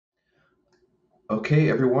Okay,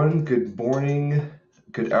 everyone, good morning,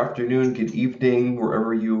 good afternoon, good evening,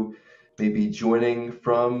 wherever you may be joining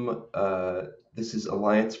from. This is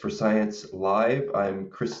Alliance for Science Live. I'm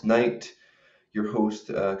Chris Knight, your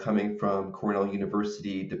host, coming from Cornell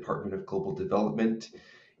University, Department of Global Development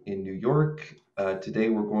in New York. Today,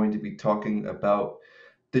 we're going to be talking about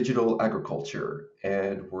digital agriculture,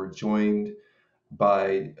 and we're joined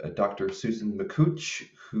by Dr. Susan McCouch,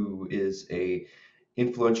 who is a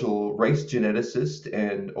influential rice geneticist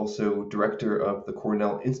and also director of the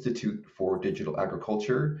Cornell Institute for Digital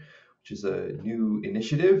Agriculture, which is a new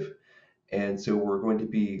initiative. And so we're going to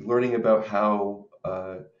be learning about how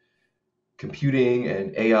computing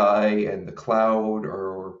and AI and the cloud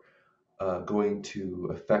are going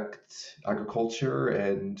to affect agriculture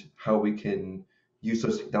and how we can use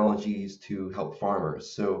those technologies to help farmers.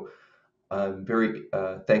 So I'm very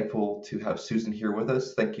thankful to have Susan here with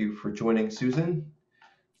us. Thank you for joining, Susan.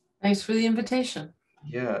 Thanks for the invitation.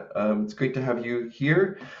 Yeah, it's great to have you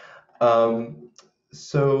here. Um,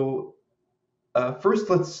 so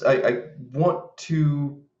first, I want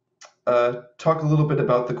to talk a little bit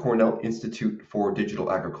about the Cornell Institute for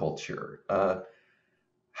Digital Agriculture.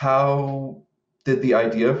 How did the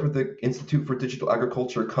idea for the Institute for Digital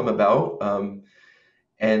Agriculture come about?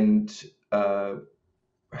 And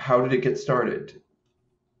how did it get started?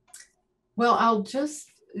 Well, I'll just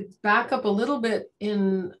back up a little bit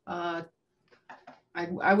in, I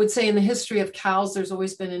would say in the history of cows, there's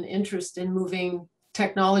always been an interest in moving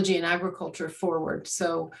technology and agriculture forward.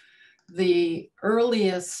 So the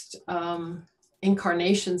earliest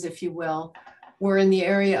incarnations, if you will, were in the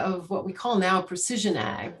area of what we call now precision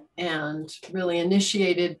ag, and really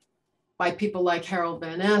initiated by people like Harold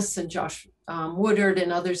Van Ness and Josh Woodard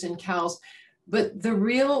and others in cows. But the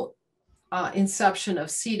real inception of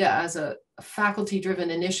CEDA as a faculty-driven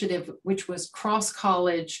initiative, which was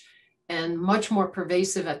cross-college and much more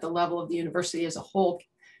pervasive at the level of the university as a whole,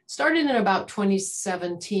 started in about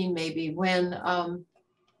 2017, maybe, when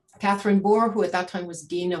Catherine Bohr, who at that time was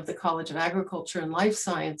Dean of the College of Agriculture and Life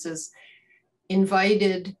Sciences,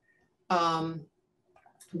 invited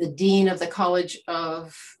the Dean of the College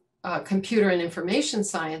of Computer and Information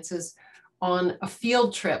Sciences on a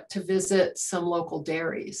field trip to visit some local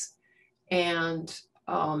dairies. And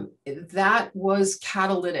that was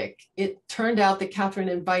catalytic. It turned out that Catherine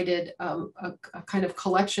invited a kind of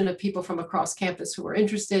collection of people from across campus who were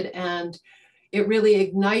interested, and it really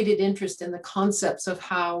ignited interest in the concepts of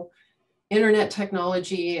how internet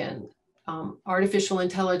technology and artificial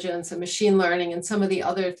intelligence and machine learning and some of the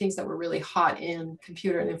other things that were really hot in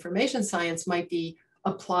computer and information science might be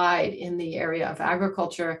applied in the area of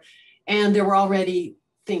agriculture. And there were already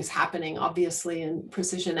things happening, obviously, in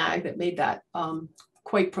precision ag that made that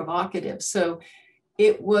quite provocative. So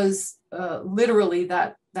it was literally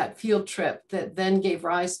that field trip that then gave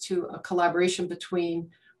rise to a collaboration between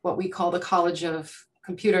what we call the College of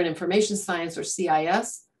Computer and Information Science, or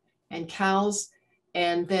CIS, and CALS.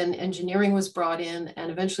 And then engineering was brought in,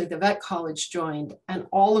 and eventually the vet college joined. And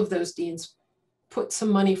all of those deans put some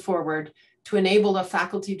money forward to enable a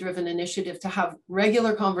faculty-driven initiative to have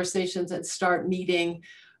regular conversations and start meeting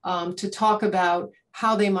to talk about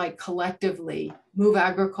how they might collectively move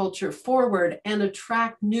agriculture forward and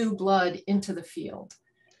attract new blood into the field.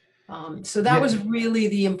 So that was really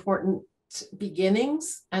the important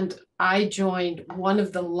beginnings. And I joined one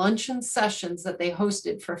of the luncheon sessions that they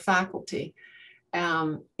hosted for faculty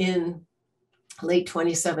in late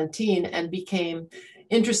 2017 and became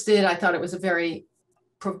interested. I thought it was a very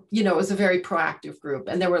proactive group,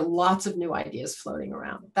 and there were lots of new ideas floating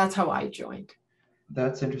around. That's how I joined.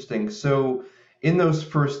 That's interesting. So in those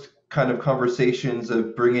first kind of conversations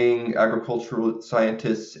of bringing agricultural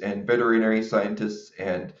scientists and veterinary scientists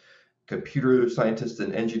and computer scientists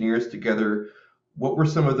and engineers together, what were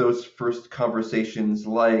some of those first conversations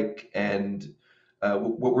like, and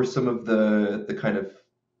what were some of the kind of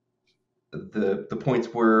the points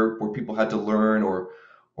where people had to learn or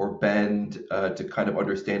bend to kind of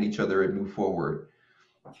understand each other and move forward?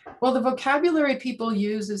 Well, the vocabulary people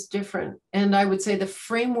use is different. And I would say the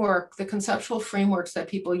framework, the conceptual frameworks that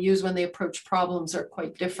people use when they approach problems are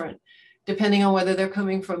quite different, depending on whether they're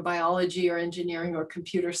coming from biology or engineering or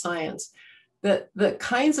computer science. The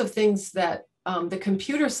kinds of things that the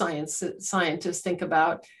computer scientists think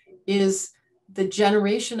about is the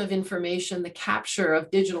generation of information, the capture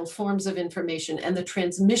of digital forms of information, and the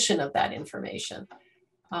transmission of that information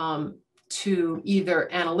to either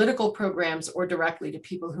analytical programs or directly to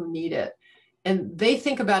people who need it. And they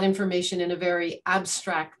think about information in a very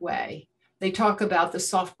abstract way. They talk about the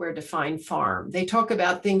software-defined farm. They talk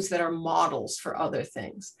about things that are models for other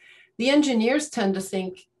things. The engineers tend to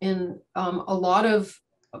think in a lot of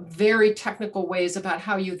very technical ways about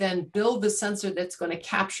how you then build the sensor that's going to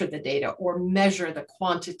capture the data or measure the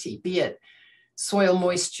quantity, be it soil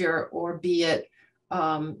moisture or be it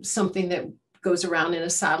something that goes around in a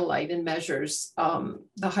satellite and measures the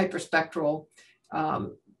hyperspectral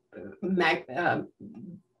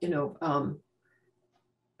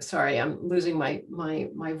sorry, I'm losing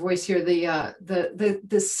my voice here.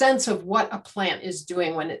 The sense of what a plant is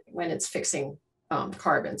doing when it's fixing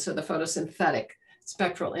carbon. So the photosynthetic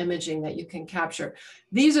spectral imaging that you can capture.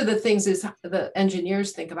 These are the things is the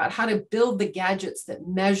engineers think about, how to build the gadgets that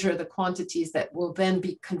measure the quantities that will then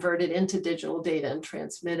be converted into digital data and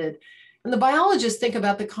transmitted. And the biologists think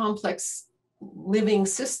about the complex living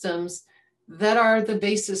systems that are the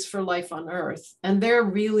basis for life on Earth. And they're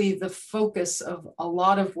really the focus of a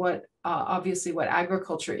lot of what, obviously what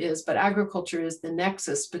agriculture is, but agriculture is the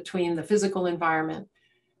nexus between the physical environment,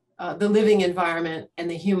 the living environment,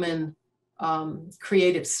 and the human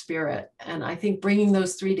creative spirit. And I think bringing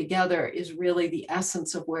those three together is really the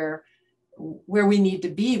essence of where we need to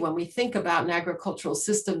be when we think about an agricultural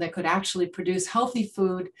system that could actually produce healthy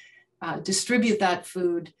food, distribute that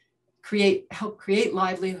food, help create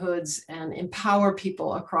livelihoods, and empower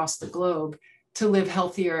people across the globe to live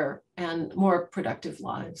healthier and more productive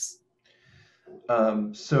lives.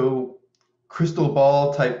 So crystal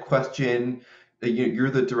ball type question. You're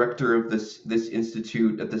the director of this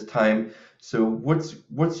institute at this time. So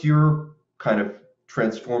what's your kind of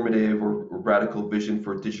transformative or radical vision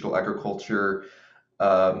for digital agriculture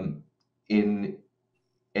in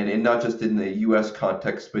not just in the U.S.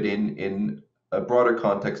 context, but in a broader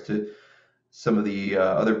context to some of the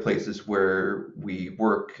other places where we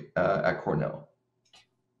work at Cornell?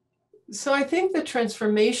 So I think the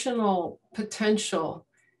transformational potential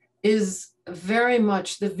is very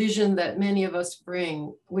much the vision that many of us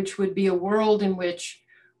bring, which would be a world in which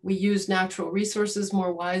we use natural resources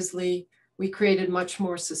more wisely. We created much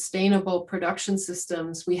more sustainable production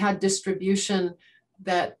systems. We had distribution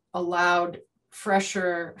that allowed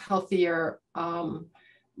fresher, healthier,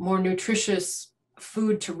 more nutritious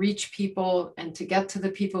food to reach people and to get to the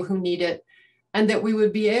people who need it. And that we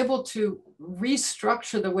would be able to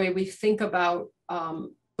restructure the way we think about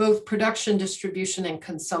both production, distribution, and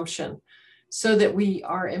consumption, so that we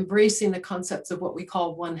are embracing the concepts of what we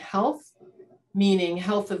call One Health, meaning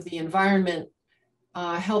health of the environment,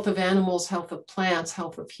 health of animals, health of plants,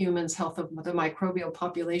 health of humans, health of the microbial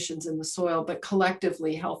populations in the soil, but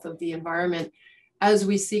collectively health of the environment as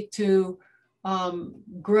we seek to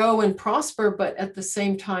grow and prosper, but at the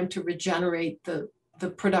same time to regenerate the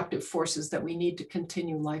productive forces that we need to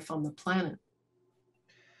continue life on the planet.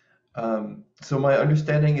 So my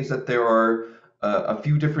understanding is that there are a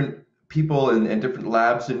few different people and different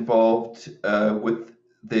labs involved with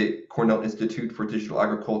the Cornell Institute for Digital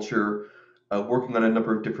Agriculture, working on a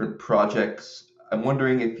number of different projects. I'm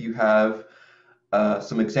wondering if you have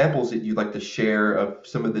some examples that you'd like to share of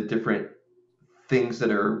some of the different things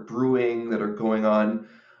that are brewing, that are going on.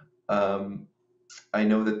 I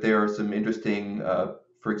know that there are some interesting,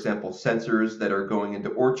 for example, sensors that are going into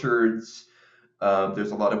orchards.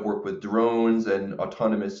 There's a lot of work with drones and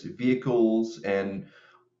autonomous vehicles, and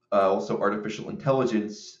also artificial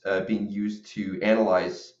intelligence being used to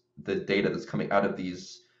analyze the data that's coming out of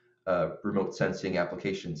these remote sensing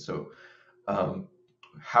applications. So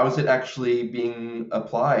how is it actually being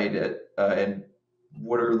applied and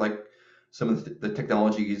what are like some of the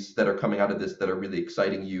technologies that are coming out of this that are really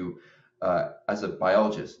exciting you as a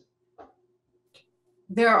biologist?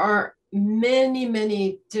 There are many,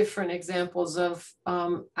 many different examples of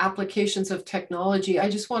applications of technology. I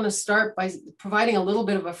just want to start by providing a little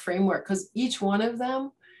bit of a framework, because each one of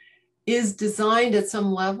them is designed at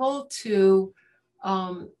some level to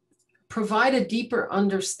provide a deeper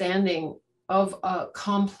understanding of a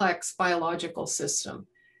complex biological system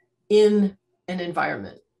in an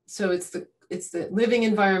environment. So it's the living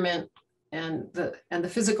environment and the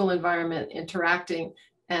physical environment interacting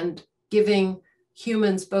and giving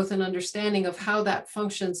humans both an understanding of how that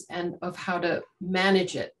functions and of how to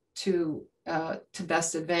manage it to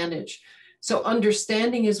best advantage. So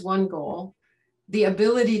understanding is one goal. The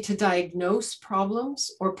ability to diagnose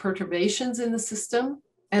problems or perturbations in the system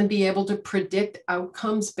and be able to predict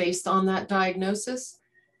outcomes based on that diagnosis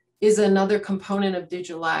is another component of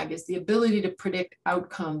digital ag, is the ability to predict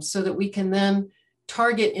outcomes so that we can then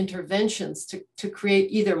target interventions to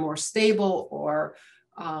create either more stable or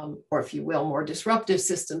if you will, more disruptive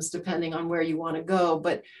systems, depending on where you want to go,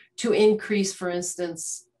 but to increase, for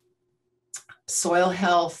instance, soil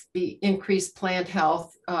health, increase plant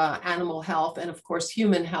health, animal health, and of course,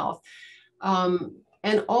 human health.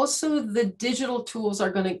 And also the digital tools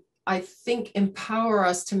are going to, I think, empower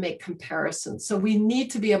us to make comparisons. So we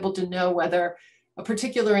need to be able to know whether a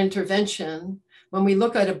particular intervention, when we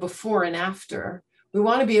look at a before and after, we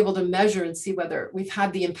want to be able to measure and see whether we've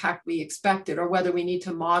had the impact we expected, or whether we need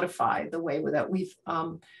to modify the way that we've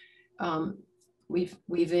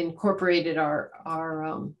incorporated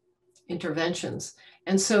our interventions.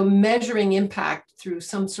 And so measuring impact through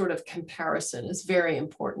some sort of comparison is very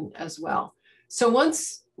important as well. So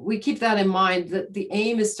once we keep that in mind, that the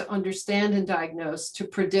aim is to understand and diagnose, to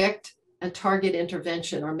predict and target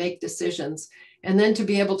intervention or make decisions, and then to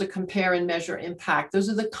be able to compare and measure impact. Those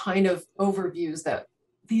are the kind of overviews that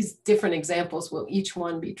these different examples will each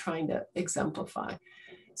one be trying to exemplify.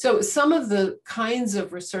 So some of the kinds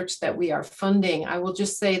of research that we are funding, I will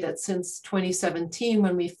just say that since 2017,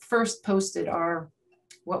 when we first posted our,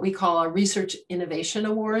 what we call our Research Innovation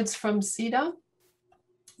Awards from CETA,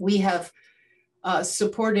 we have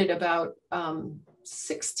supported about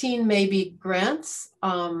 16 maybe grants,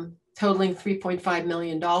 totaling $3.5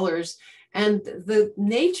 million. And the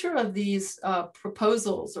nature of these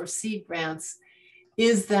proposals or seed grants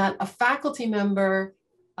is that a faculty member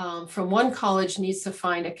from one college needs to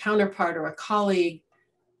find a counterpart or a colleague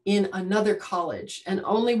in another college. And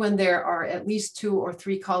only when there are at least 2 or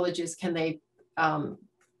 3 colleges can they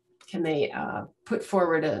put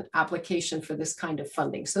forward an application for this kind of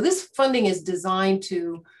funding. So this funding is designed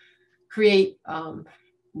to create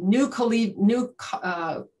new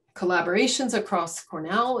collaborations across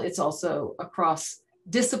Cornell. It's also across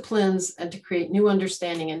disciplines, and to create new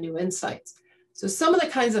understanding and new insights. So some of the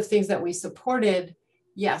kinds of things that we supported,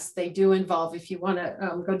 yes, they do involve, if you want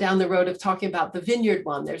to go down the road of talking about the vineyard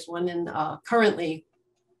one, there's one in currently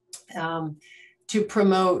to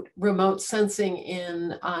promote remote sensing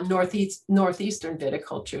in northeastern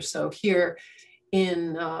viticulture. So here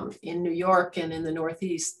in New York and in the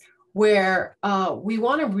Northeast, where we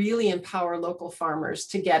want to really empower local farmers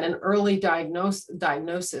to get an early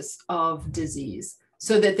diagnosis of disease,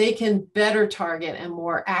 so that they can better target and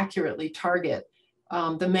more accurately target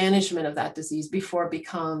the management of that disease before it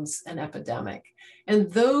becomes an epidemic.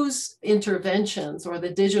 And those interventions, or the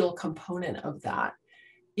digital component of that,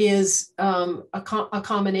 is a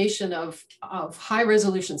combination of high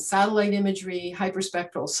resolution satellite imagery,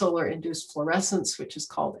 hyperspectral solar induced fluorescence, which is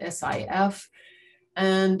called SIF,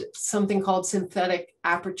 and something called synthetic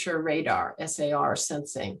aperture radar, SAR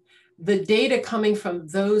sensing. The data coming from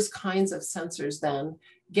those kinds of sensors then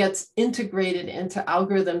gets integrated into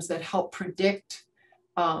algorithms that help predict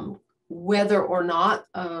whether or not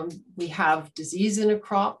we have disease in a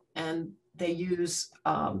crop, and they use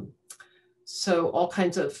so all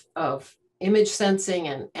kinds of image sensing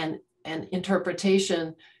and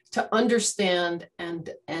interpretation to understand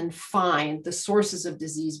and find the sources of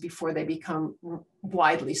disease before they become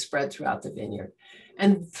widely spread throughout the vineyard.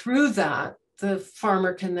 And through that, the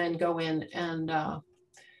farmer can then go in and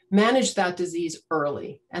manage that disease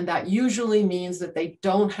early. And that usually means that they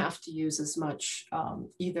don't have to use as much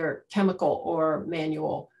either chemical or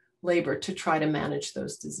manual labor to try to manage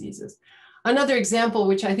those diseases. Another example,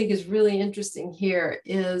 which I think is really interesting here,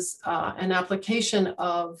 is an application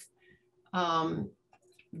of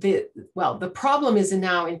the problem is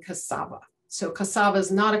now in cassava. So cassava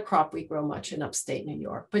is not a crop we grow much in upstate New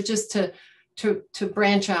York, but just to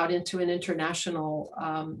branch out into an international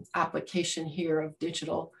application here of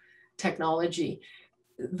digital technology.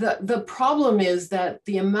 The problem is that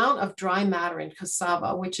the amount of dry matter in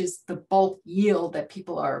cassava, which is the bulk yield that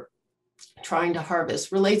people are trying to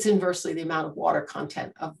harvest, relates inversely to the amount of water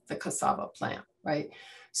content of the cassava plant, right?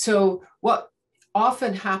 So what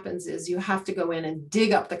often happens is you have to go in and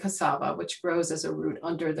dig up the cassava, which grows as a root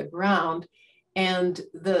under the ground. And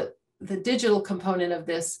the digital component of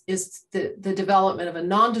this is the development of a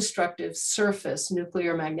non-destructive surface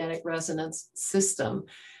nuclear magnetic resonance system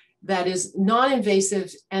that is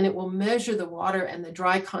non-invasive, and it will measure the water and the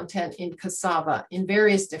dry content in cassava in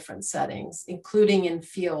various different settings, including in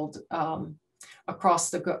field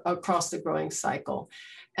across the growing cycle.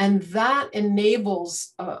 And that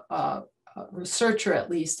enables a researcher,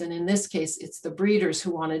 at least, and in this case, it's the breeders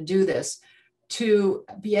who want to do this, to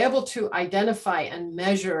be able to identify and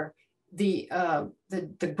measure the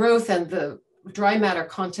growth and the dry matter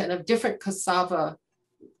content of different cassava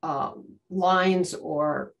lines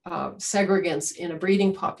or segregants in a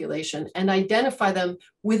breeding population, and identify them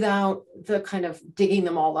without the kind of digging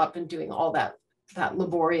them all up and doing all that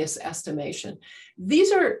laborious estimation.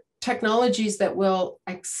 These are technologies that will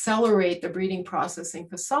accelerate the breeding process in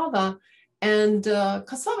cassava. And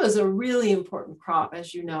cassava is a really important crop,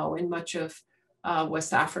 as you know, in much of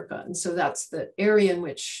West Africa. And so that's the area in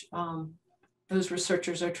which those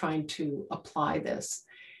researchers are trying to apply this.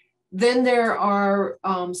 Then there are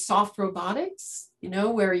soft robotics,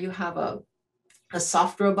 where you have a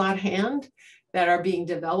soft robot hand that are being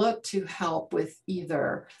developed to help with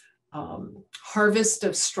either harvest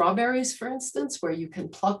of strawberries, for instance, where you can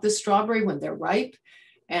pluck the strawberry when they're ripe,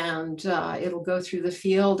 and it'll go through the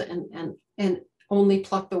field and only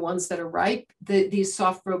pluck the ones that are ripe. These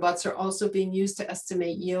soft robots are also being used to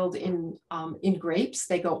estimate yield in grapes.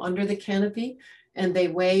 They go under the canopy and they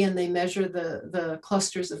weigh and they measure the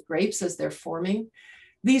clusters of grapes as they're forming.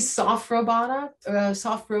 These soft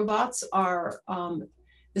robots are,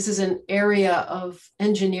 this is an area of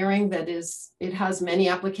engineering that it has many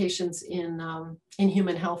applications in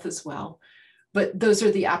human health as well. But those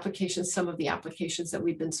are the applications, some of the applications that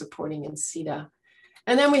we've been supporting in CETA.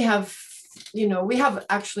 And then we have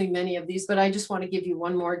actually many of these, but I just want to give you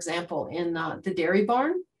one more example in the dairy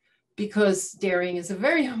barn, because dairying is a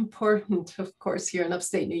very important, of course, here in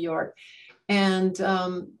upstate New York. And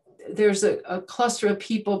there's a cluster of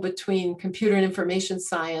people between computer and information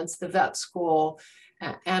science, the vet school,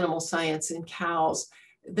 animal science in cows,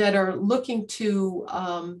 that are looking to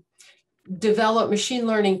develop machine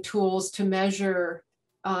learning tools to measure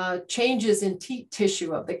changes in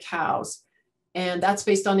tissue of the cows. And that's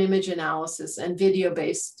based on image analysis and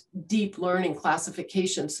video-based deep learning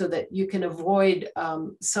classification, so that you can avoid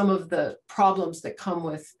some of the problems that come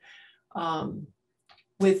with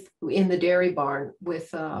in the dairy barn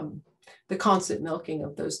with the constant milking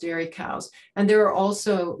of those dairy cows. And there are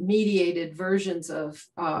also mediated versions of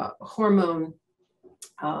hormone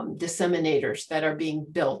disseminators that are being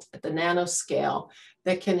built at the nanoscale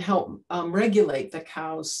that can help regulate the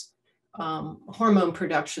cow's hormone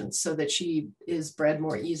production so that she is bred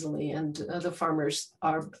more easily, and the farmers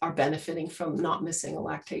are benefiting from not missing a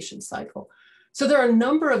lactation cycle. So there are a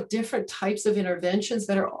number of different types of interventions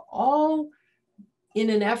that are all in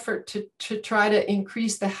an effort to try to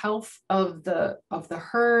increase the health of the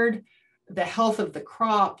herd, the health of the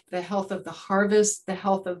crop, the health of the harvest, the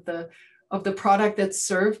health of the product that's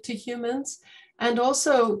served to humans, and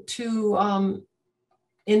also to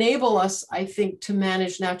enable us, I think, to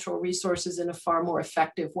manage natural resources in a far more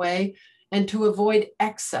effective way, and to avoid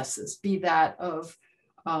excesses, be that of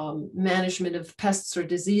management of pests or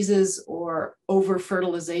diseases or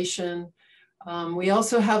over-fertilization. We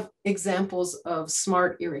also have examples of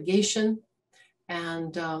smart irrigation,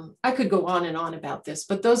 and I could go on and on about this,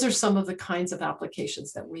 but those are some of the kinds of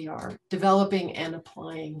applications that we are developing and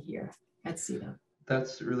applying here at CETA.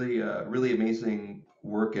 That's really, really amazing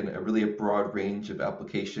work and a broad range of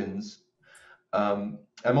applications. I'm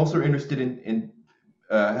also interested in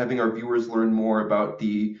having our viewers learn more about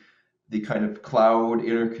the kind of cloud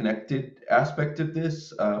interconnected aspect of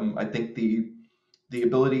this. I think the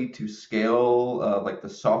ability to scale like the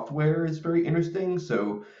software is very interesting.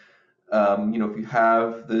 So if you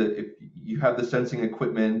have the sensing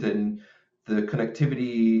equipment and the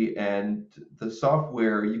connectivity and the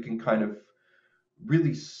software, you can kind of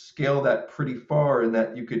really scale that pretty far, and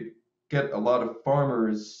that you could get a lot of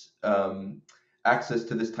farmers access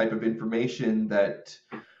to this type of information that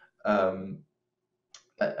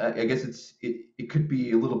I guess it could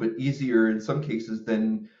be a little bit easier in some cases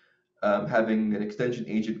than having an extension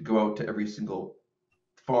agent go out to every single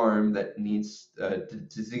farm that needs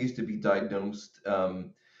disease to be diagnosed.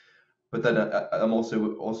 But then I'm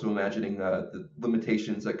also imagining the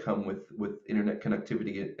limitations that come with internet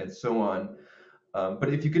connectivity and so on. But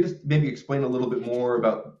if you could just maybe explain a little bit more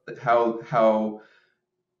about how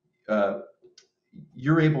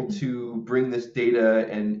you're able to bring this data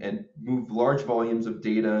and move large volumes of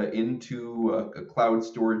data into a cloud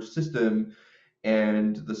storage system,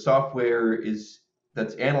 and the software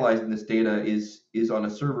that's analyzing this data is on a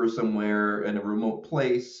server somewhere in a remote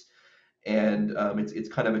place, and it's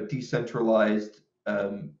kind of a decentralized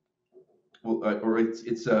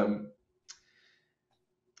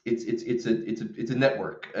it's a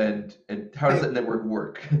network, and how does that network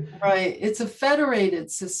work? Right, it's a federated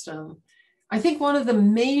system. I think one of the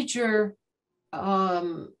major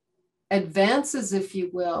advances, if you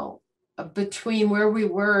will, between where we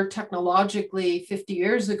were technologically 50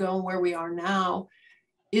 years ago and where we are now,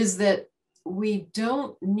 is that we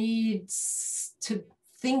don't need to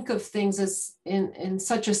think of things as in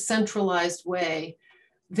such a centralized way.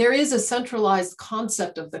 There is a centralized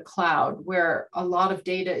concept of the cloud where a lot of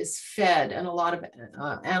data is fed and a lot of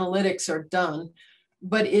analytics are done,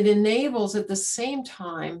 but it enables at the same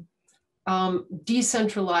time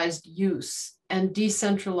decentralized use and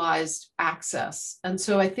decentralized access. And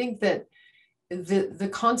so I think that the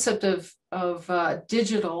concept of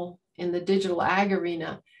digital in the digital ag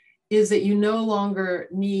arena is that you no longer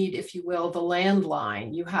need, if you will, the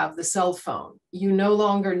landline. You have the cell phone. You no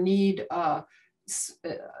longer need a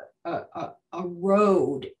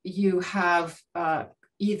road. You have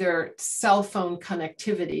either cell phone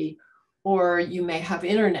connectivity, or you may have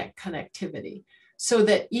internet connectivity, so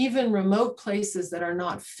that even remote places that are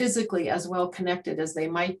not physically as well connected as they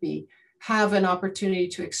might be have an opportunity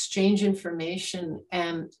to exchange information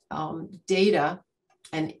and data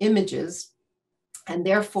and images. And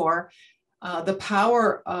therefore, the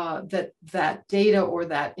power that data or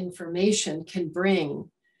that information can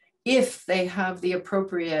bring, if they have the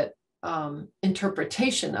appropriate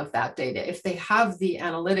interpretation of that data, if they have the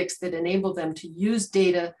analytics that enable them to use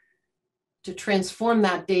data to transform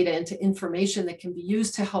that data into information that can be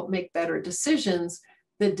used to help make better decisions,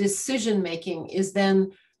 the decision making is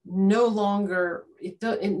then no longer, it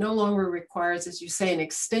no longer requires, as you say, an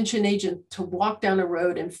extension agent to walk down a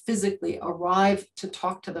road and physically arrive to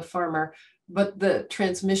talk to the farmer, but the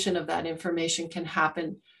transmission of that information can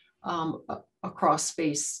happen across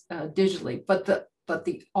space digitally. But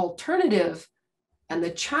the alternative and the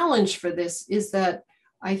challenge for this is that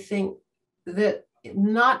I think that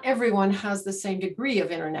not everyone has the same degree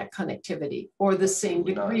of internet connectivity or the same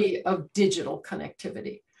degree of digital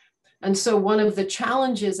connectivity. And so one of the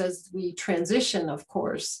challenges as we transition, of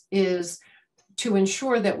course, is to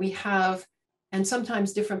ensure that we have, and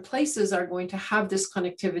sometimes different places are going to have this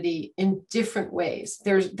connectivity in different ways.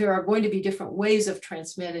 There are going to be different ways of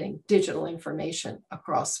transmitting digital information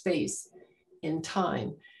across space in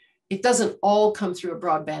time. It doesn't all come through a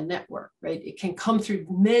broadband network, right? It can come through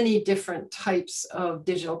many different types of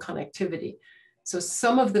digital connectivity. So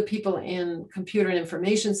some of the people in computer and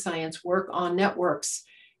information science work on networks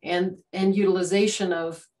and utilization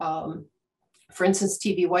of, for instance,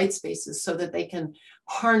 TV white spaces, so that they can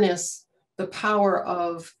harness the power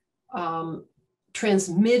of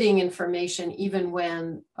transmitting information even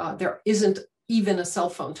when there isn't even a cell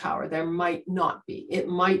phone tower. There might not be. It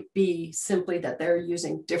might be simply that they're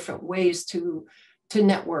using different ways to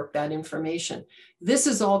network that information. This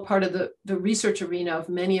is all part of the research arena of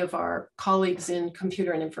many of our colleagues in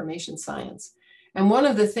computer and information science. And one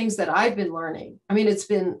of the things that I've been learning, I mean, it's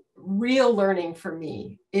been real learning for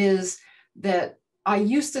me, is that I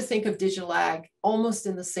used to think of digital ag almost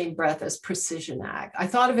in the same breath as precision ag. I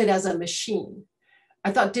thought of it as a machine.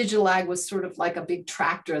 I thought digital ag was sort of like a big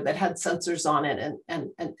tractor that had sensors on it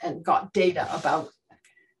and got data about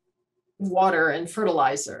water and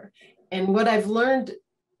fertilizer. And what I've learned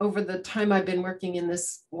over the time I've been working in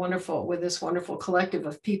this wonderful collective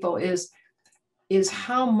of people is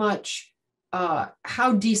how much,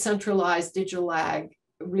 how decentralized digital ag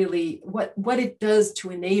really, what it does to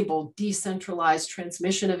enable decentralized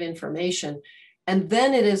transmission of information. And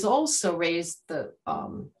then it has also raised the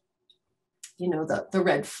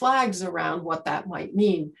red flags around what that might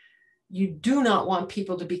mean. You do not want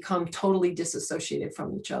people to become totally disassociated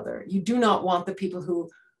from each other. You do not want the people who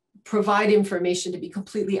provide information to be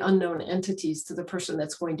completely unknown entities to the person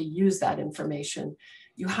that's going to use that information.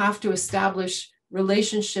 You have to establish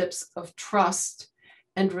relationships of trust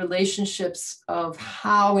and relationships of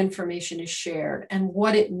how information is shared and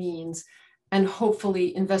what it means, and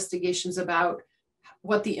hopefully investigations about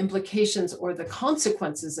what the implications or the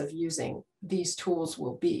consequences of using these tools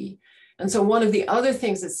will be. And so one of the other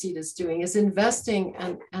things that CETA is doing is investing,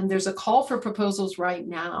 and there's a call for proposals right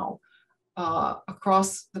now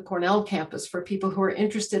across the Cornell campus for people who are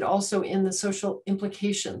interested also in the social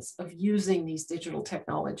implications of using these digital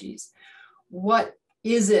technologies. What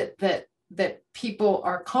is it that people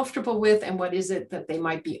are comfortable with, and what is it that they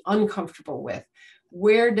might be uncomfortable with?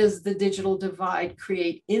 Where does the digital divide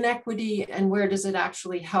create inequity, and where does it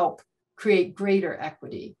actually help create greater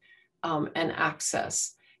equity and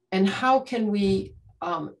access? And how can we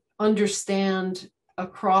understand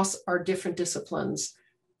across our different disciplines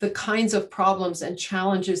the kinds of problems and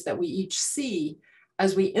challenges that we each see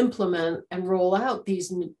as we implement and roll out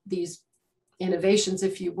these innovations,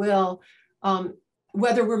 if you will,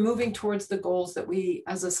 whether we're moving towards the goals that we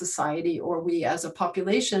as a society or we as a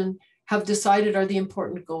population have decided are the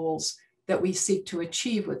important goals that we seek to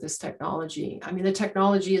achieve with this technology. I mean, the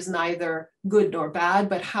technology is neither good nor bad,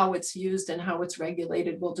 but how it's used and how it's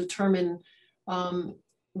regulated will determine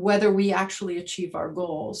whether we actually achieve our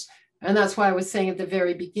goals. And that's why I was saying at the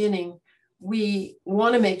very beginning, we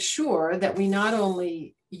want to make sure that we not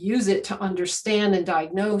only use it to understand and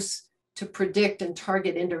diagnose, to predict and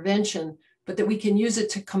target intervention, but that we can use it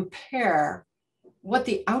to compare what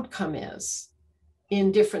the outcome is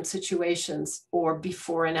in different situations or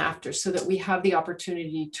before and after, so that we have the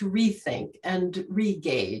opportunity to rethink and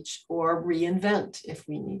re-gauge or reinvent if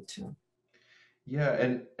we need to. Yeah,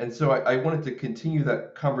 and so I wanted to continue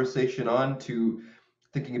that conversation on to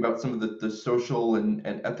thinking about some of the social and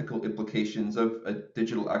ethical implications of a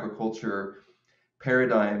digital agriculture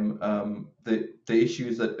paradigm. The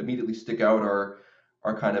issues that immediately stick out are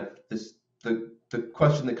kind of this the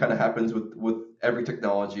question that kind of happens with every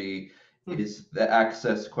technology Mm. is the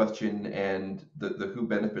access question and the who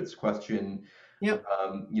benefits question. Yep.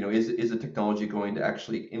 Is a technology going to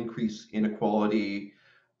actually increase inequality?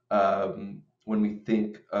 When we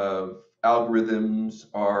think of algorithms,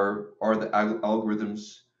 are the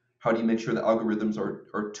algorithms, how do you make sure the algorithms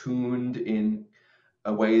are tuned in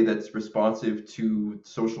a way that's responsive to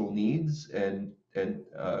social needs and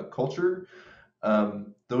culture?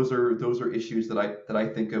 Those are issues that I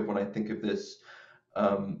think of when I think of this.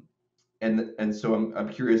 Um, and so I'm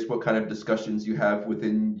curious what kind of discussions you have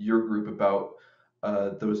within your group about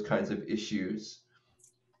those kinds of issues.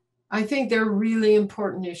 I think they're really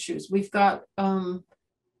important issues. We've got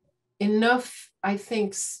enough, I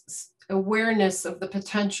think, awareness of the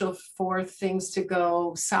potential for things to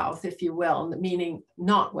go south, if you will, meaning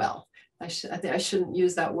not well. I shouldn't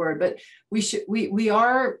use that word, but we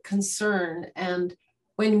are concerned. And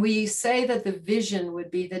when we say that the vision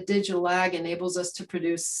would be that digital ag enables us to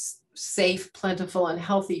produce safe, plentiful, and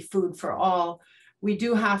healthy food for all, we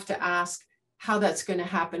do have to ask how that's going to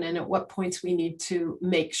happen and at what points we need to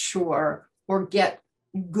make sure or get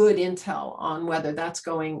good intel on whether that's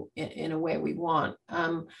going in a way we want.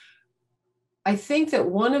 I think that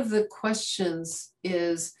one of the questions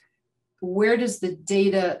is, where does the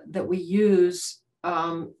data that we use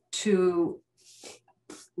to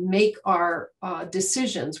make our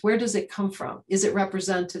decisions, where does it come from? Is it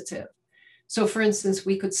representative? So for instance,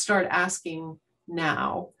 we could start asking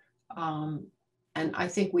now, and I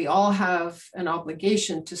think we all have an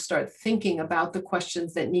obligation to start thinking about the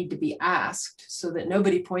questions that need to be asked so that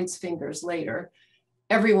nobody points fingers later.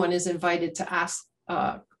 Everyone is invited to ask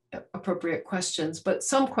appropriate questions, but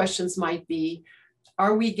some questions might be,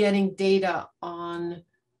 are we getting data on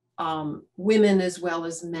women as well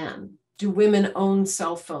as men? Do women own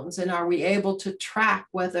cell phones? And are we able to track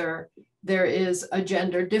whether there is a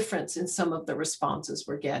gender difference in some of the responses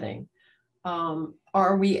we're getting?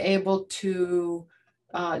 Are we able to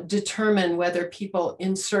determine whether people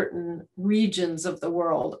in certain regions of the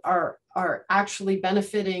world are actually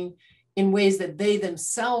benefiting in ways that they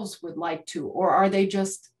themselves would like to, or are they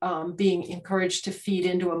just being encouraged to feed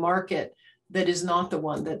into a market that is not the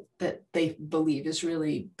one that they believe is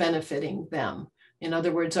really benefiting them? In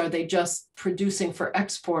other words, are they just producing for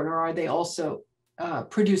export, or are they also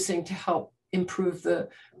producing to help improve the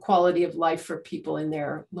quality of life for people in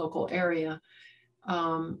their local area?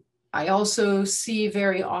 I also see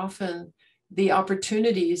very often the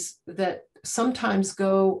opportunities that sometimes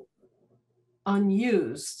go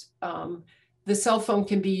unused. The cell phone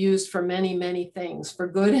can be used for many, many things, for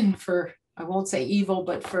good and for, I won't say evil,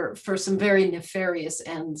 but for some very nefarious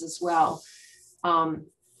ends as well.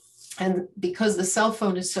 And because the cell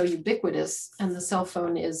phone is so ubiquitous and the cell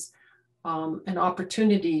phone is an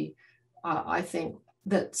opportunity, I think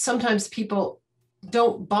that sometimes people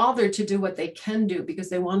don't bother to do what they can do because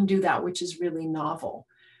they want to do that which is really novel.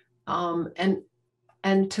 And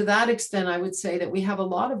to that extent, I would say that we have a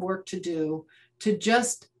lot of work to do to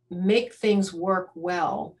just make things work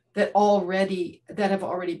well that have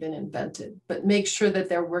already been invented, but make sure that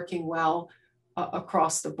they're working well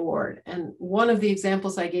across the board. And one of the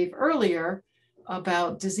examples I gave earlier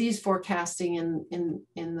about disease forecasting in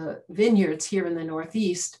the vineyards here in the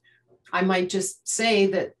Northeast, I might just say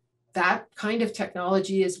that that kind of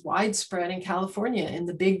technology is widespread in California, in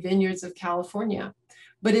the big vineyards of California,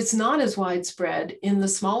 but it's not as widespread in the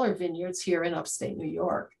smaller vineyards here in upstate New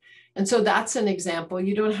York. And so that's an example.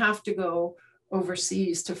 You don't have to go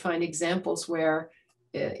overseas to find examples where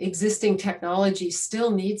existing technology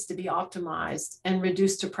still needs to be optimized and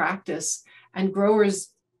reduced to practice, and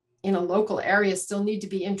growers in a local area still need to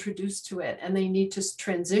be introduced to it, and they need to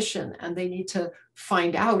transition, and they need to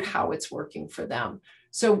find out how it's working for them.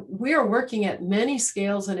 So we are working at many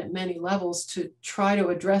scales and at many levels to try to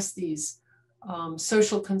address these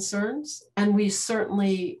social concerns. And we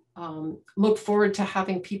certainly look forward to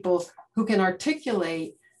having people who can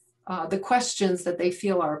articulate the questions that they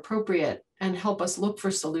feel are appropriate and help us look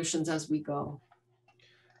for solutions as we go.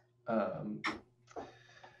 Um,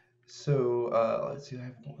 let's see, I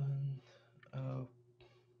have one. Uh,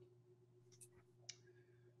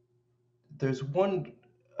 there's one.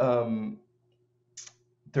 Um,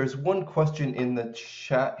 there's one question in the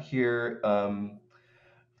chat here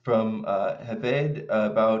from Haved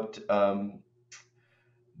about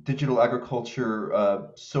digital agriculture,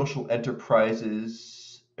 social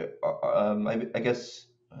enterprises, I guess,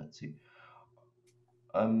 let's see.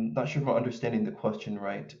 I'm not sure if I'm understanding the question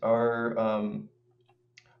right. Are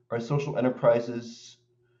social enterprises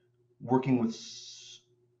working with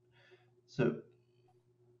so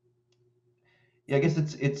yeah, I guess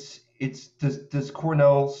it's does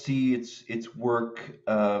Cornell see its work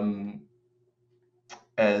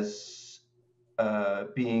as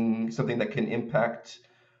being something that can impact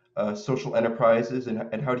social enterprises,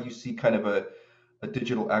 and how do you see kind of a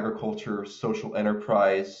digital agriculture social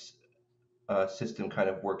enterprise system kind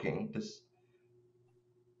of working? Does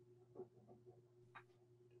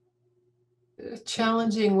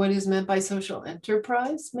Challenging what is meant by social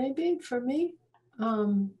enterprise, maybe for me.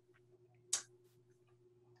 Um,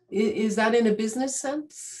 is that in a business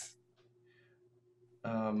sense?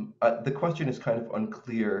 the question is kind of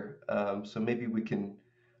unclear, so maybe we can,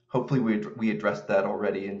 hopefully we addressed that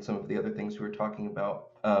already in some of the other things we were talking about.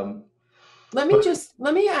 Let me But just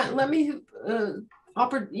let me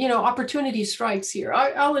opportunity strikes here.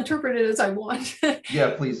 I'll interpret it as I want.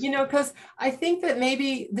 yeah, please. Because I think that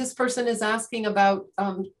maybe this person is asking about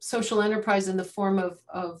social enterprise in the form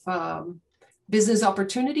of business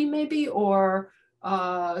opportunity, maybe, or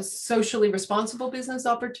socially responsible business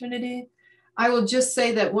opportunity. I will just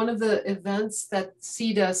say that one of the events that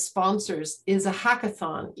CETA sponsors is a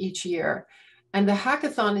hackathon each year. And the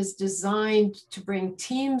hackathon is designed to bring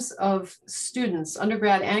teams of students,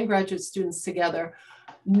 undergrad and graduate students together,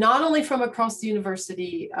 not only from across the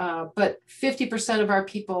university, but 50% of our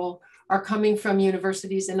people are coming from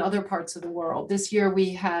universities in other parts of the world. This year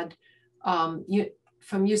we had from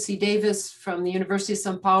UC Davis, from the University of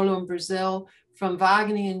Sao Paulo in Brazil, from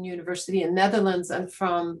Wageningen University in Netherlands, and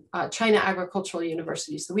from China Agricultural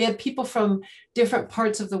University. So we had people from different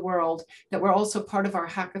parts of the world that were also part of our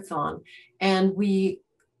hackathon. And we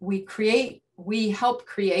help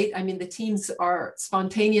create, I mean, the teams are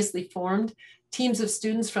spontaneously formed, teams of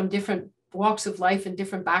students from different walks of life and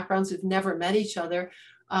different backgrounds who've never met each other,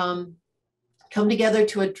 come together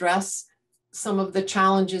to address some of the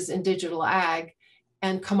challenges in digital ag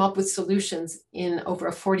and come up with solutions in over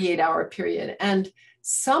a 48-hour period. And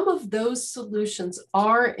some of those solutions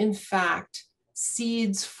are, in fact,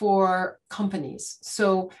 seeds for companies.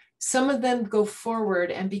 So some of them go forward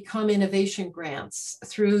and become innovation grants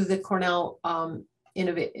through the Cornell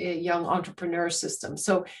Young Entrepreneur System.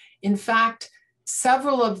 So in fact,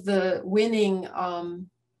 several of the winning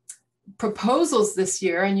proposals this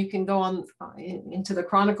year, and you can go on into the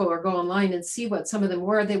Chronicle or go online and see what some of them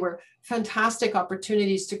were. They were fantastic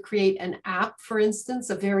opportunities to create an app, for instance,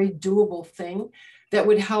 a very doable thing that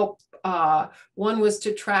would help. One was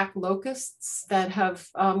to track locusts that have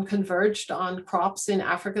converged on crops in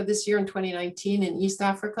Africa this year in 2019 in East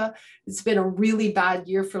Africa. It's been a really bad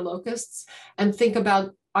year for locusts, and think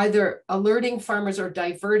about either alerting farmers or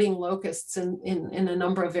diverting locusts in a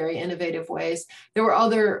number of very innovative ways. There were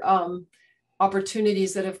other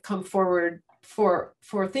opportunities that have come forward for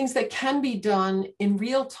things that can be done in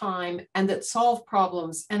real time and that solve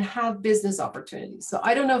problems and have business opportunities. So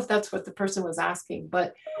I don't know if that's what the person was asking,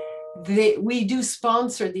 but we do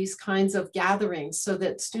sponsor these kinds of gatherings so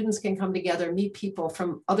that students can come together, meet people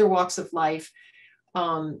from other walks of life,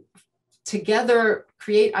 together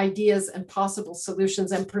create ideas and possible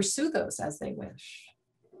solutions and pursue those as they wish.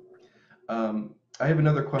 I have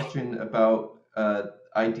another question about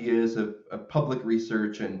ideas of public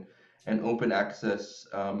research and open access.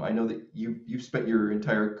 I know that you've spent your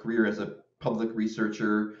entire career as a public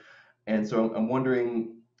researcher, and so I'm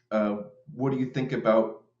wondering, what do you think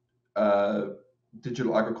about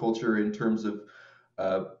digital agriculture in terms of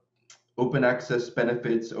open access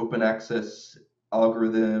benefits, open access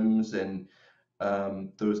algorithms, and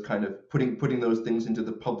those kind of putting those things into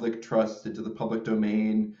the public trust, into the public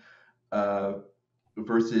domain,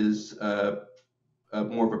 versus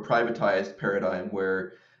more of a privatized paradigm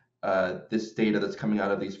where this data that's coming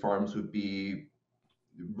out of these farms would be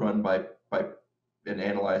run by and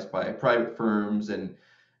analyzed by private firms and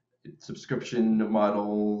subscription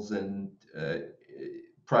models and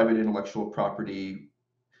private intellectual property.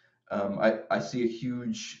 I see a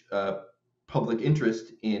huge public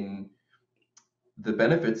interest in the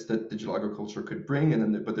benefits that digital agriculture could bring, and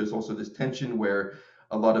then but there's also this tension where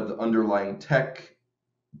a lot of the underlying tech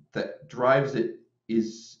that drives it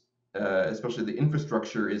is, especially the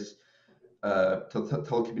infrastructure, is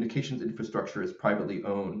telecommunications infrastructure is privately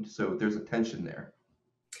owned. So there's a tension there.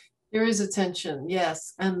 There is a tension,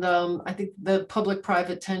 yes, and I think the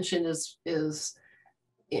public-private tension is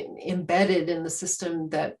embedded in the system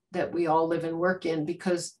that we all live and work in,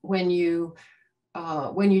 because when you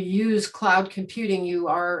use cloud computing, you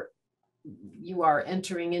are you are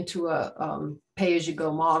entering into a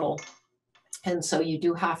pay-as-you-go model. And so you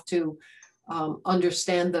do have to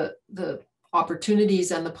understand the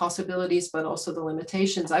opportunities and the possibilities, but also the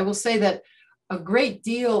limitations. I will say that a great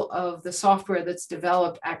deal of the software that's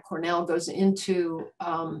developed at Cornell goes into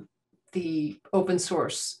the open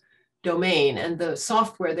source domain, and the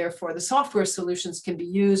software, therefore, the software solutions can be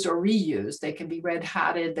used or reused. They can be red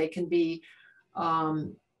hatted, they can be,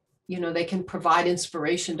 they can provide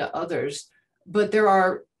inspiration to others. But there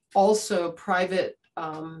are also private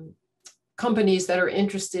companies that are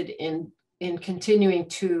interested in continuing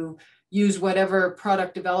to use whatever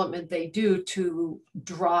product development they do to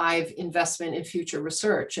drive investment in future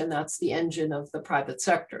research. And that's the engine of the private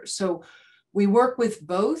sector. So we work with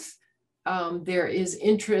both. There is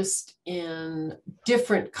interest in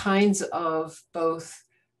different kinds of both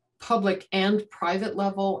public and private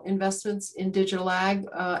level investments in digital ag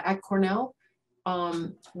at Cornell. I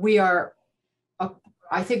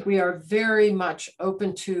think we are very much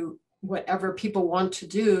open to whatever people want to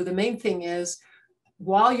do. The main thing is,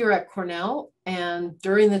 while you're at Cornell and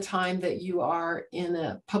during the time that you are in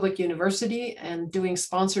a public university and doing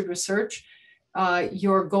sponsored research,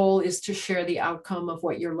 your goal is to share the outcome of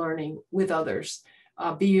what you're learning with others,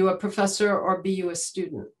 be you a professor or be you a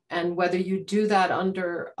student. And whether you do that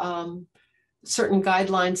under certain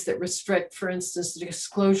guidelines that restrict, for instance, the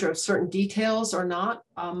disclosure of certain details or not,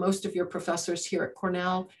 most of your professors here at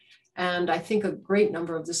Cornell, and I think a great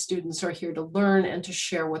number of the students are here to learn and to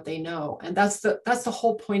share what they know. And that's the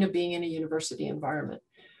whole point of being in a university environment.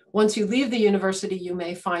 Once you leave the university, you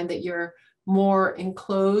may find that you're more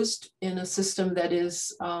enclosed in a system that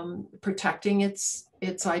is protecting its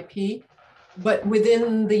IP. But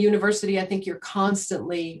within the university, I think you're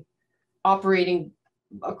constantly operating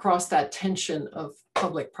across that tension of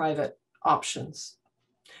public-private options.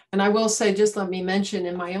 And I will say, just let me mention,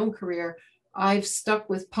 in my own career, I've stuck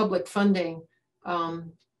with public funding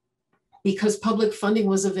because public funding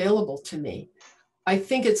was available to me. I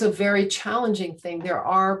think it's a very challenging thing. There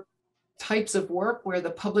are types of work where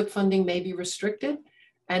the public funding may be restricted.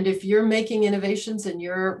 And if you're making innovations and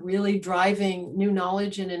you're really driving new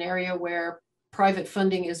knowledge in an area where private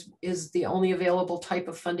funding is the only available type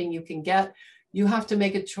of funding you can get, you have to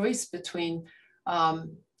make a choice between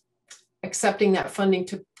accepting that funding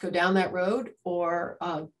to go down that road or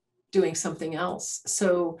doing something else.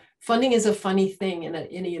 So funding is a funny thing in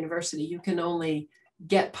a university. You can only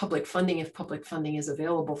get public funding if public funding is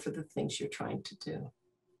available for the things you're trying to do.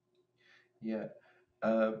 Yeah.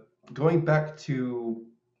 Going back to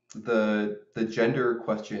the gender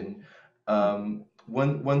question,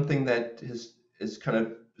 one thing that has kind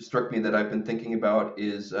of struck me that I've been thinking about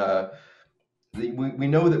is we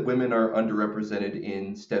know that women are underrepresented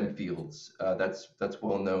in STEM fields. That's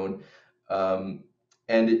well known.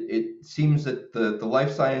 And it seems that the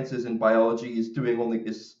life sciences and biology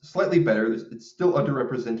is slightly better. It's still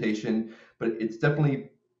underrepresentation, but it's definitely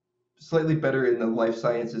slightly better in the life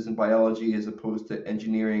sciences and biology as opposed to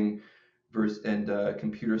engineering and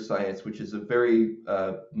computer science, which is a very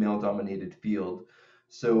male-dominated field.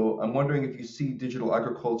 So I'm wondering if you see digital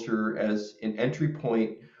agriculture as an entry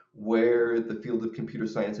point where the field of computer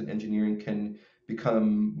science and engineering can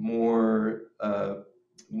become more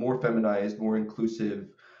feminized, more inclusive,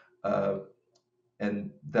 and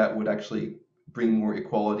that would actually bring more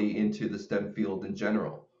equality into the STEM field in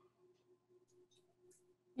general.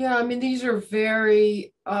 Yeah, I mean, these are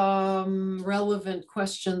very relevant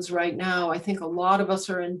questions right now. I think a lot of us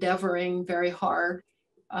are endeavoring very hard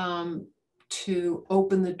to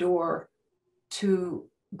open the door to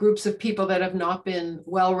groups of people that have not been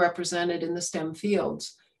well represented in the STEM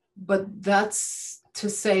fields. But that's to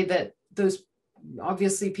say that those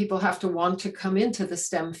obviously people have to want to come into the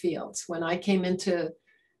STEM fields. When I came into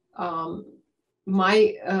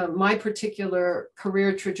my particular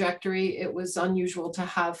career trajectory, it was unusual to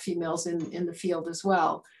have females in the field as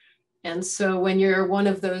well. And so when you're one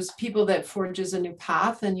of those people that forges a new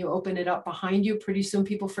path and you open it up behind you, pretty soon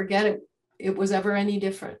people forget it was ever any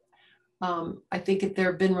different. I think there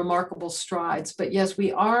have been remarkable strides, but yes,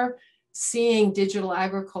 we are seeing digital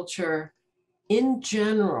agriculture in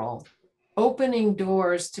general opening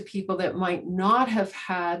doors to people that might not have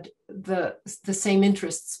had the same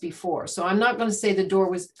interests before. So I'm not going to say the door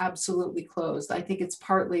was absolutely closed. I think it's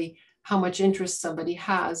partly how much interest somebody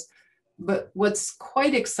has. But what's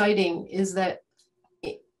quite exciting is that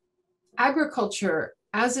agriculture,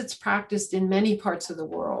 as it's practiced in many parts of the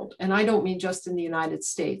world, and I don't mean just in the United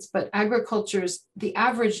States, but agriculture's, the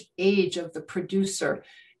average age of the producer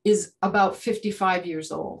is about 55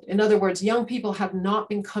 years old. In other words, young people have not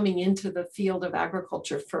been coming into the field of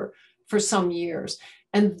agriculture for some years.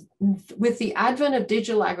 And with the advent of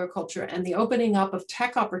digital agriculture and the opening up of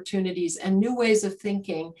tech opportunities and new ways of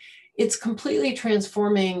thinking, it's completely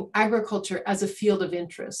transforming agriculture as a field of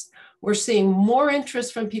interest. We're seeing more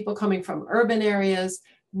interest from people coming from urban areas,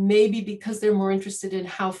 maybe because they're more interested in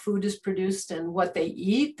how food is produced and what they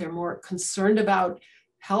eat. They're more concerned about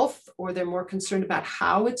health, or they're more concerned about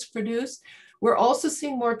how it's produced. We're also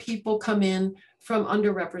seeing more people come in from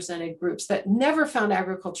underrepresented groups that never found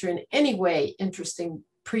agriculture in any way interesting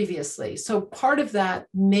previously. So part of that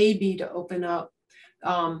may be to open up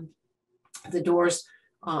the doors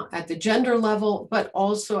at the gender level, but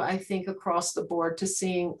also I think across the board to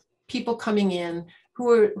seeing people coming in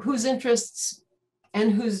whose interests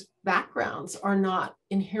and whose backgrounds are not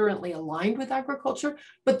inherently aligned with agriculture,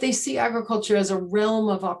 but they see agriculture as a realm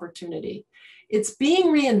of opportunity. It's being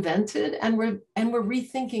reinvented, and we're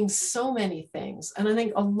rethinking so many things. And I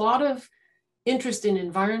think a lot of interest in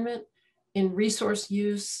environment, in resource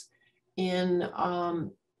use, in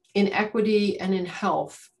equity, and in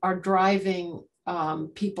health are driving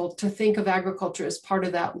people to think of agriculture as part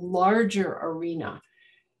of that larger arena.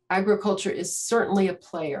 Agriculture is certainly a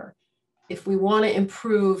player. If we want to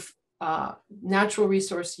improve natural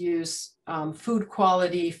resource use, food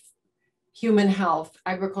quality, human health,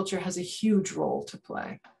 agriculture has a huge role to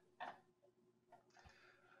play.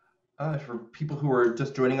 For people who are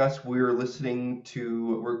just joining us, we're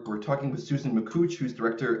talking with Susan McCouch, who's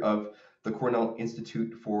director of the Cornell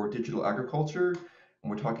Institute for Digital Agriculture, and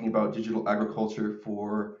we're talking about digital agriculture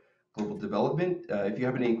for global development. If you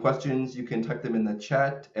have any questions, you can type them in the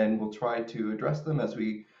chat, and we'll try to address them as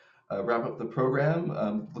we wrap up the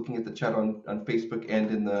program. Looking at the chat on Facebook and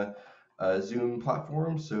in the Zoom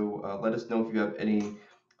platform. So let us know if you have any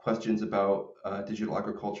questions about digital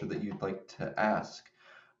agriculture that you'd like to ask.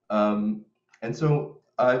 And so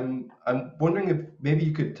I'm wondering if maybe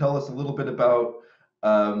you could tell us a little bit about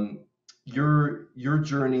your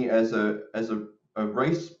journey as a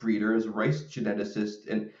rice breeder, as a rice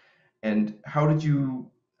geneticist, and how did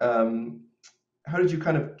you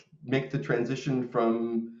kind of make the transition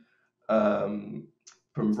from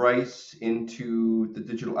rice into the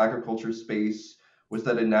digital agriculture space? Was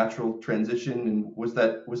that a natural transition, and was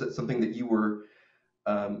that something that you were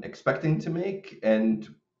expecting to make?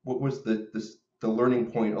 And what was the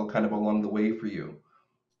learning point kind of along the way for you?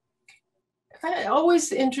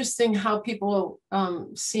 Always interesting how people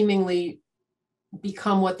seemingly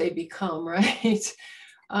become what they become, right?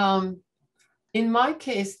 In my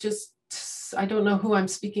case, I don't know who I'm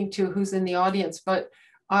speaking to, who's in the audience, but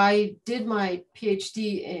I did my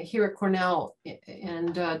PhD here at Cornell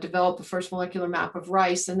and developed the first molecular map of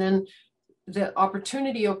rice. And then the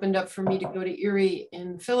opportunity opened up for me to go to Erie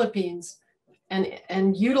in Philippines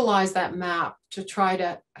and utilize that map to try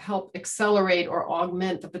to help accelerate or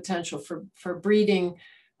augment the potential for breeding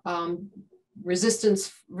resistant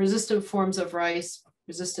forms of rice,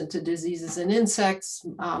 resistant to diseases and insects,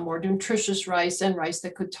 more nutritious rice, and rice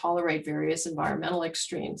that could tolerate various environmental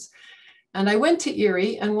extremes. And I went to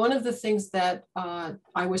Erie, and one of the things that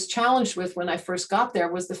I was challenged with when I first got there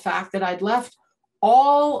was the fact that I'd left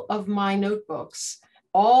all of my notebooks,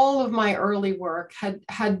 all of my early work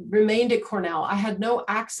had remained at Cornell. I had no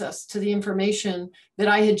access to the information that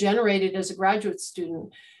I had generated as a graduate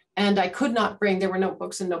student. And I could not bring, there were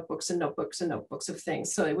notebooks and notebooks and notebooks and notebooks of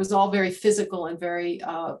things. So it was all very physical and very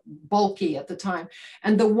bulky at the time.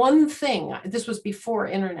 And the one thing, this was before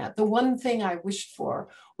internet, the one thing I wished for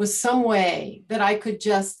was some way that I could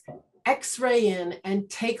just X-ray in and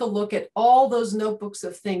take a look at all those notebooks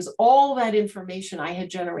of things, all that information I had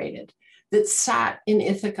generated that sat in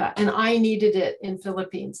Ithaca, and I needed it in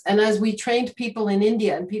Philippines. And as we trained people in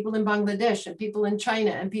India and people in Bangladesh and people in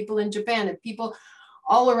China and people in Japan and people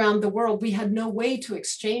all around the world, we had no way to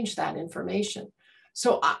exchange that information.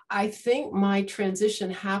 So I think my transition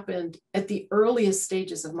happened at the earliest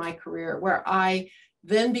stages of my career, where I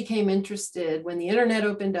then became interested when the internet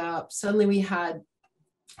opened up. Suddenly we had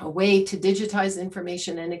a way to digitize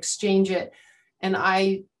information and exchange it. And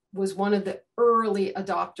I was one of the early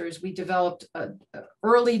adopters. We developed an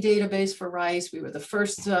early database for rice. We were the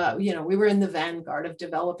first, we were in the vanguard of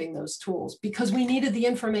developing those tools because we needed the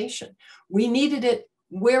information. We needed it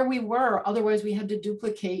where we were. Otherwise, we had to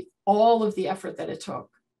duplicate all of the effort that it took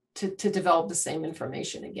to develop the same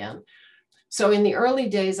information again. So in the early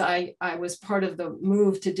days, I was part of the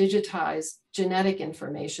move to digitize genetic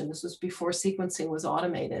information. This was before sequencing was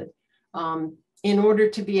automated, in order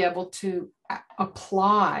to be able to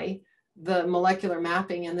apply the molecular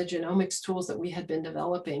mapping and the genomics tools that we had been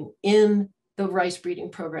developing in the rice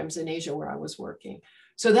breeding programs in Asia where I was working.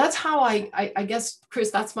 So that's how I guess,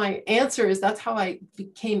 Chris, that's my answer, is that's how I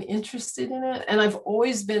became interested in it. And I've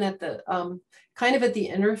always been at the kind of at the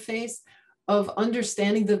interface of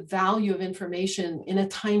understanding the value of information in a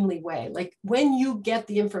timely way. Like when you get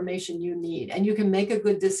the information you need and you can make a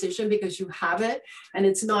good decision because you have it and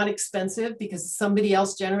it's not expensive because somebody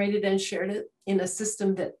else generated and shared it in a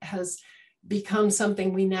system that has become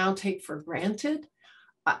something we now take for granted.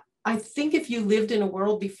 I think if you lived in a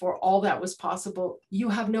world before all that was possible, you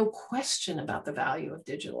have no question about the value of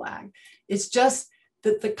digital ag. It's just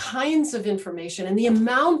that the kinds of information and the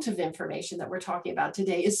amount of information that we're talking about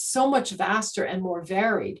today is so much vaster and more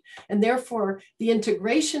varied. And therefore, the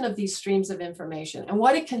integration of these streams of information and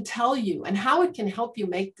what it can tell you and how it can help you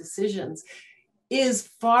make decisions is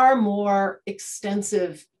far more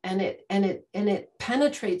extensive, and it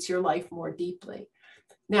penetrates your life more deeply.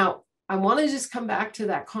 Now, I want to just come back to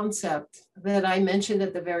that concept that I mentioned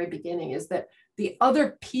at the very beginning, is that the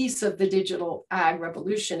other piece of the digital ag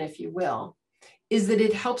revolution, if you will, is that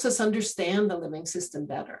it helps us understand the living system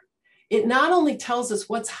better. It not only tells us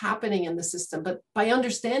what's happening in the system, but by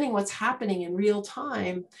understanding what's happening in real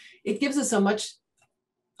time, it gives us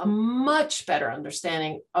a much better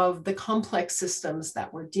understanding of the complex systems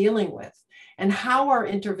that we're dealing with and how our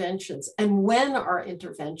interventions and when our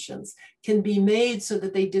interventions can be made so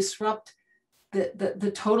that they disrupt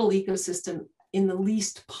the total ecosystem in the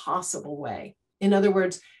least possible way. In other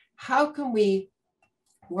words, how can we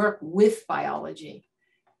work with biology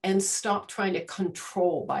and stop trying to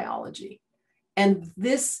control biology? And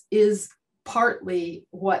this is partly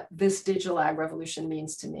what this digital ag revolution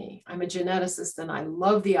means to me. I'm a geneticist, and I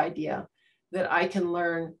love the idea that I can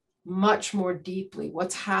learn much more deeply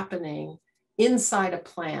what's happening inside a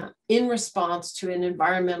plant in response to an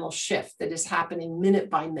environmental shift that is happening minute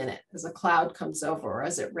by minute as a cloud comes over, or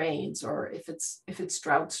as it rains, or if it's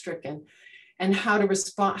drought stricken, and how to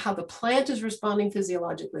respond, how the plant is responding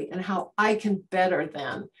physiologically, and how I can better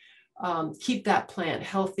then keep that plant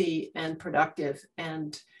healthy and productive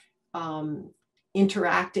and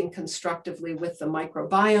interacting constructively with the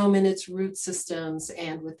microbiome in its root systems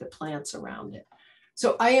and with the plants around it.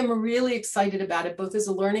 So I am really excited about it, both as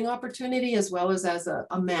a learning opportunity as well as a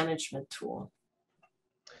management tool.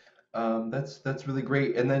 That's really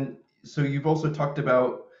great. And then, so you've also talked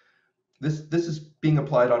about this is being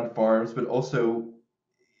applied on farms, but also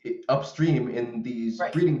upstream in these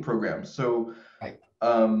Right. breeding programs. So Right.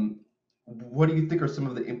 What do you think are some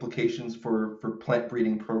of the implications for plant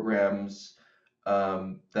breeding programs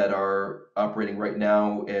that are operating right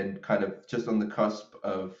now and kind of just on the cusp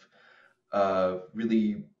of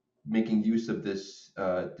really making use of this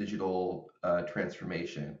digital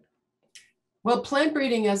transformation? Well, plant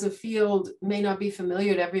breeding as a field may not be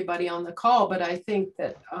familiar to everybody on the call, but I think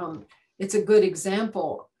that it's a good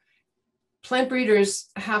example. Plant breeders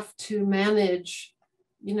have to manage,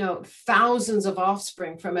 thousands of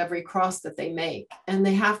offspring from every cross that they make, and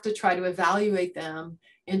they have to try to evaluate them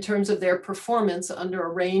in terms of their performance under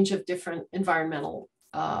a range of different environmental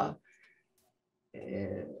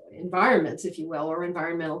environments, if you will, or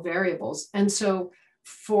environmental variables. And so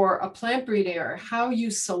for a plant breeder, how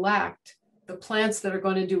you select the plants that are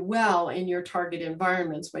going to do well in your target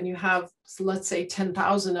environments, when you have, let's say,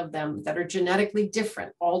 10,000 of them that are genetically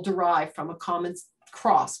different, all derived from a common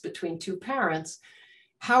cross between two parents,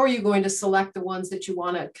 how are you going to select the ones that you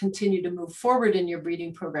want to continue to move forward in your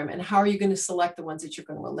breeding program? And how are you going to select the ones that you're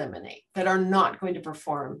going to eliminate that are not going to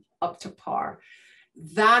perform up to par?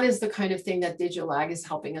 That is the kind of thing that digital ag is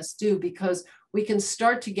helping us do, because we can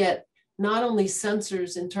start to get not only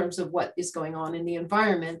sensors in terms of what is going on in the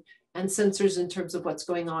environment, and sensors in terms of what's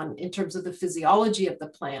going on in terms of the physiology of the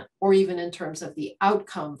plant, or even in terms of the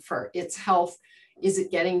outcome for its health. Is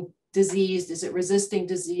it getting diseased? Is it resisting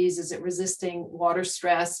disease? Is it resisting water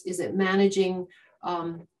stress? Is it managing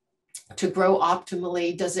to grow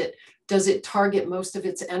optimally? Does it target most of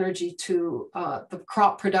its energy to the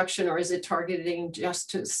crop production, or is it targeting just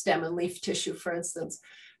to stem and leaf tissue, for instance?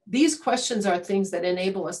 These questions are things that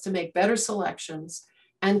enable us to make better selections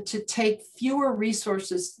and to take fewer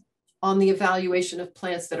resources on the evaluation of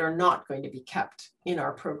plants that are not going to be kept in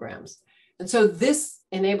our programs. And so this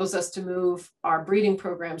enables us to move our breeding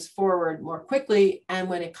programs forward more quickly. And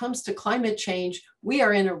when it comes to climate change, we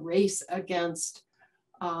are in a race against,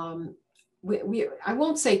 I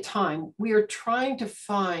won't say time, we are trying to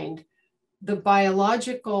find the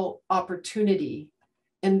biological opportunity,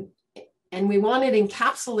 and we want it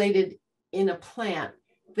encapsulated in a plant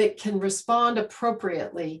that can respond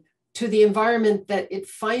appropriately to the environment that it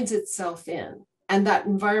finds itself in. And that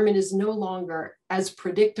environment is no longer as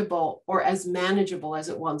predictable or as manageable as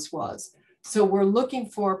it once was. So we're looking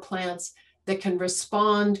for plants that can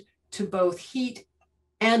respond to both heat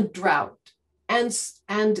and drought, and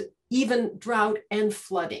even drought and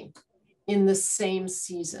flooding in the same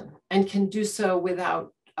season, and can do so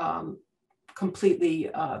without completely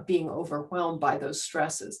being overwhelmed by those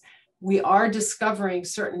stresses. We are discovering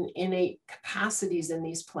certain innate capacities in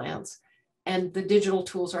these plants, and the digital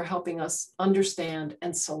tools are helping us understand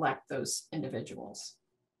and select those individuals.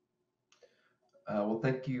 Well,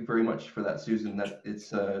 thank you very much for that, Susan. That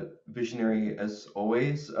it's visionary as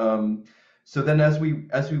always. So then, as we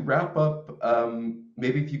wrap up,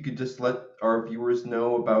 maybe if you could just let our viewers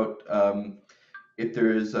know about if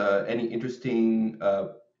there's any interesting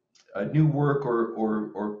new work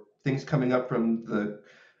or things coming up from the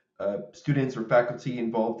students or faculty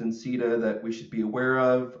involved in CETA that we should be aware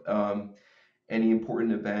of. Any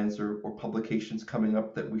important events or publications coming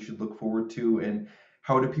up that we should look forward to, and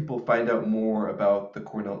how do people find out more about the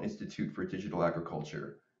Cornell Institute for Digital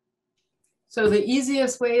Agriculture? So the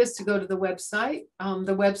easiest way is to go to the website.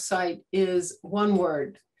 The website is one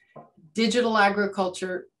word, digital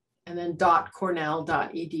agriculture, and then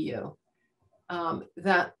 .cornell.edu.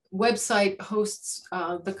 That website hosts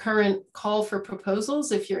the current call for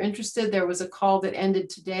proposals. If you're interested, there was a call that ended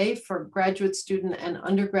today for graduate student and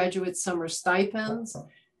undergraduate summer stipends.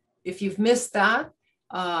 If you've missed that,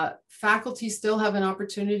 faculty still have an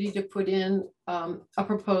opportunity to put in a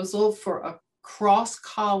proposal for a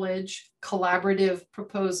cross-college collaborative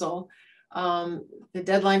proposal. The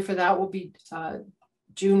deadline for that will be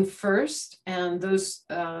June 1st, and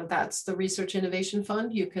that's the Research Innovation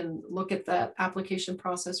Fund. You can look at that application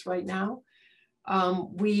process right now.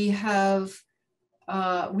 We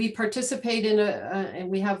participate in and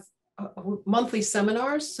we have monthly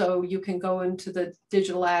seminars, so you can go into the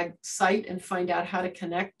Digital Ag site and find out how to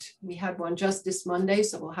connect. We had one just this Monday,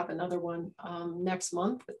 so we'll have another one next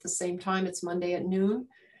month at the same time. It's Monday at noon,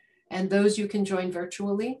 and those you can join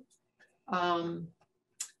virtually.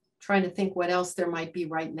 Trying to think what else there might be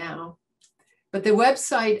right now. But the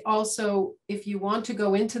website also, if you want to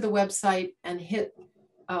go into the website and hit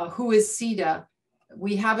who is CETA,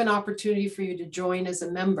 we have an opportunity for you to join as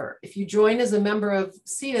a member. If you join as a member of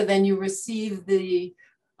CETA, then you receive the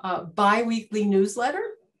bi-weekly newsletter.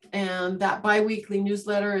 And that bi-weekly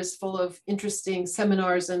newsletter is full of interesting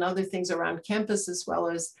seminars and other things around campus, as well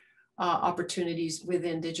as opportunities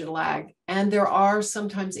within digital ag. And there are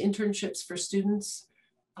sometimes internships for students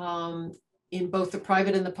in both the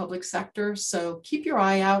private and the public sector. So keep your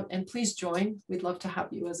eye out and please join. We'd love to have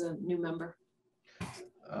you as a new member.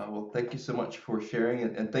 Well, thank you so much for sharing,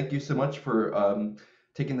 and thank you so much for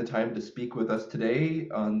taking the time to speak with us today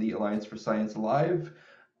on the Alliance for Science Live.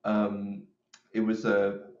 It was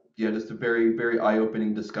just a very, very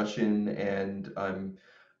eye-opening discussion, and I'm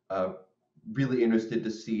really interested to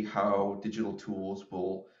see how digital tools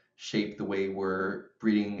will shape the way we're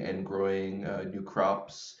breeding and growing new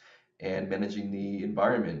crops and managing the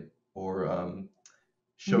environment, or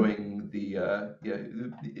showing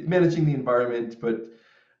managing the environment, but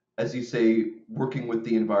as you say, working with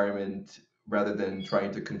the environment rather than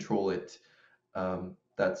trying to control it.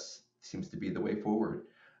 That seems to be the way forward.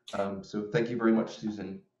 So thank you very much,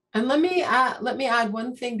 Susan. And let me add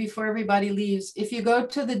one thing before everybody leaves. If you go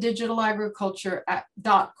to the digital agriculture at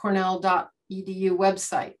 .cornell.edu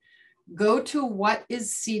website, go to What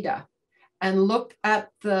is CETA and look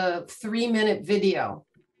at the 3-minute video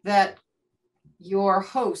that your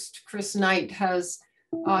host, Chris Knight, has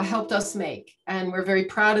helped us make. And we're very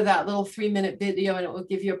proud of that little 3-minute video, and it will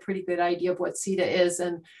give you a pretty good idea of what CETA is.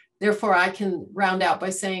 And therefore I can round out by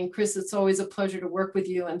saying, Chris, it's always a pleasure to work with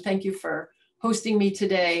you, and thank you for hosting me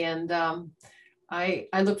today. And I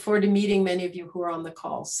look forward to meeting many of you who are on the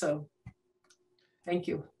call. So thank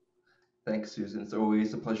you. Thanks, Susan. It's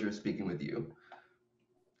always a pleasure speaking with you.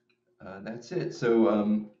 That's it.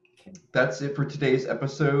 So that's it for today's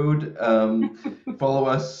episode. Follow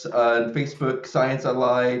us on Facebook, Science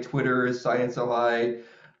Ally, Twitter is Science Ally,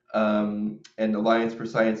 and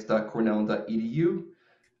allianceforscience.cornell.edu.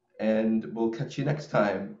 And we'll catch you next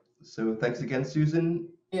time. So thanks again, Susan.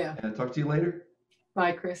 Yeah. And talk to you later.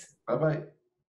 Bye, Chris. Bye-bye.